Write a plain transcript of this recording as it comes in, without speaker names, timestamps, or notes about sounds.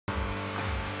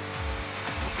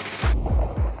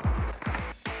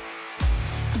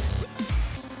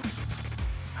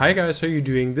Hi guys, how you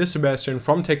doing? This is Sebastian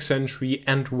from TechCentury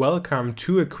and welcome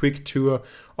to a quick tour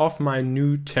of my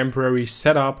new temporary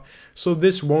setup. So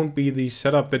this won't be the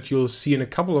setup that you'll see in a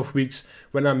couple of weeks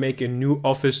when I make a new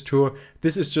office tour.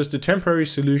 This is just a temporary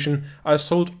solution. I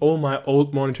sold all my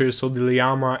old monitors, so the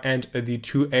Llama and the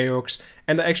two AOX,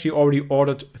 and I actually already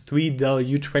ordered 3 Dell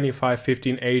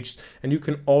U2515H, and you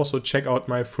can also check out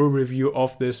my full review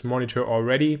of this monitor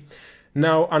already.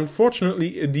 Now,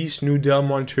 unfortunately, these new Dell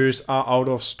monitors are out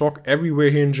of stock everywhere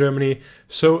here in Germany,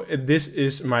 so this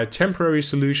is my temporary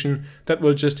solution that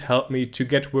will just help me to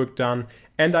get work done.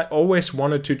 And I always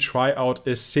wanted to try out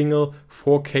a single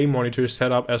 4K monitor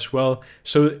setup as well,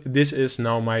 so this is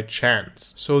now my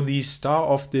chance. So the star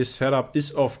of this setup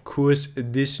is of course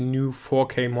this new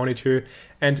 4K monitor,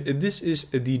 and this is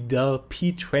the Dell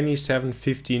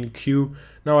P2715q.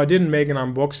 Now, I didn't make an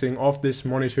unboxing of this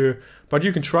monitor, but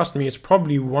you can trust me, it's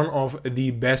probably one of the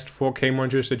best 4K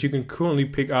monitors that you can currently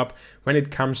pick up when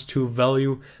it comes to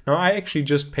value. Now, I actually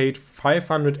just paid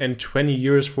 520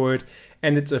 euros for it,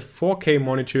 and it's a 4K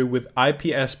monitor with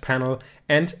IPS panel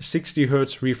and 60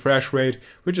 Hz refresh rate,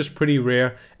 which is pretty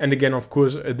rare. And again, of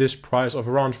course, this price of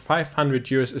around 500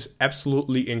 euros is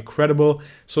absolutely incredible.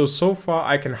 So far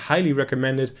I can highly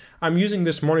recommend it. I'm using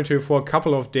this monitor for a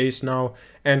couple of days now,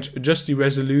 and just the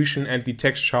resolution and the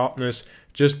text sharpness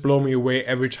just blow me away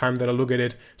every time that I look at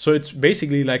it. So it's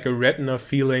basically like a Retina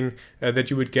feeling that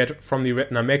you would get from the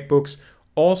Retina MacBooks.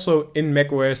 Also in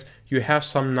macOS you have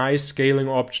some nice scaling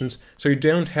options, so you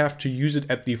don't have to use it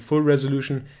at the full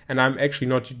resolution, and I'm actually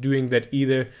not doing that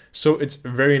either, so it's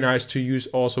very nice to use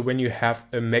also when you have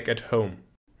a Mac at home.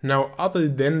 Now, other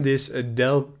than this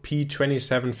Dell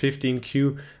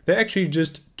P2715q, there are actually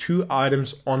just two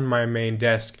items on my main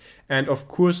desk. And of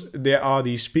course, there are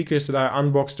the speakers that I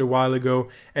unboxed a while ago,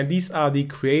 and these are the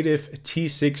Creative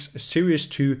T6 Series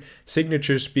 2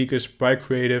 signature speakers by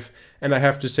Creative, and I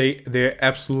have to say they're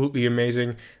absolutely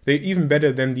amazing. They're even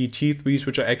better than the T3s,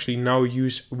 which I actually now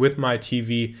use with my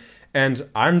TV. And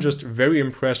I'm just very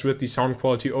impressed with the sound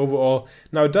quality overall.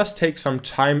 Now, it does take some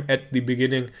time at the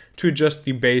beginning to adjust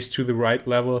the bass to the right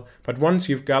level, but once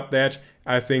you've got that,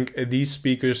 I think these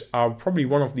speakers are probably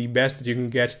one of the best that you can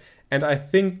get, and I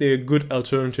think they're a good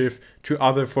alternative to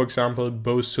other, for example,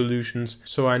 Bose solutions,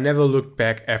 so I never looked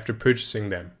back after purchasing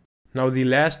them. Now, the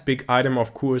last big item,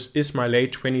 of course, is my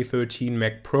late 2013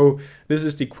 Mac Pro. This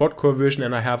is the quad-core version,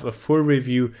 and I have a full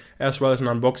review as well as an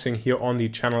unboxing here on the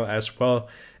channel as well.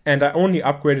 And I only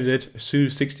upgraded it to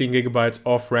 16 GB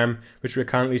of RAM, which were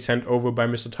kindly sent over by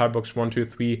Mr.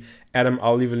 Tybox123. Adam,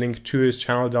 I'll leave a link to his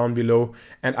channel down below.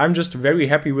 And I'm just very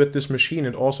happy with this machine.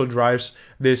 It also drives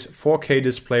this 4K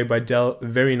display by Dell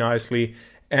very nicely.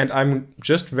 And I'm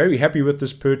just very happy with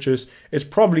this purchase. It's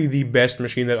probably the best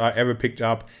machine that I ever picked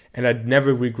up, and I'd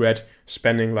never regret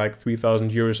spending like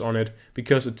 3,000 euros on it,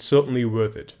 because it's certainly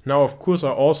worth it. Now, of course, I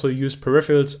also use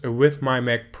peripherals with my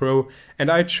Mac Pro, and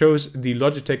I chose the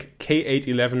Logitech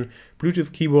K811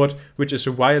 Bluetooth keyboard, which is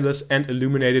wireless and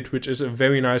illuminated, which is a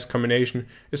very nice combination,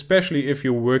 especially if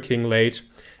you're working late.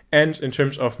 And in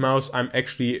terms of mouse, I'm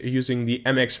actually using the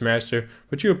MX Master,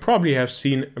 which you'll probably have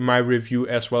seen my review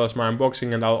as well as my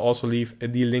unboxing, and I'll also leave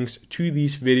the links to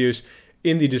these videos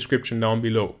in the description down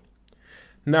below.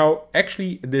 Now,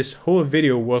 actually, this whole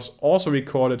video was also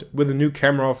recorded with a new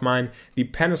camera of mine, the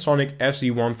Panasonic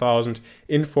FZ1000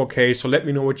 in 4K, so let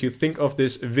me know what you think of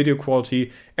this video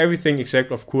quality. Everything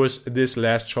except, of course, this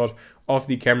last shot of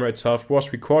the camera itself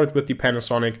was recorded with the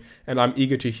Panasonic, and I'm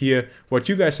eager to hear what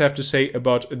you guys have to say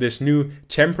about this new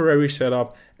temporary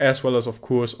setup, as well as, of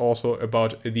course, also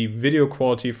about the video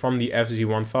quality from the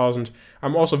FZ1000.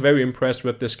 I'm also very impressed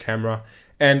with this camera.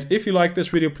 And if you like this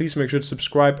video, please make sure to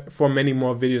subscribe for many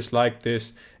more videos like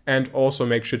this, and also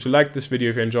make sure to like this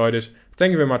video if you enjoyed it.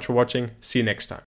 Thank you very much for watching. See you next time.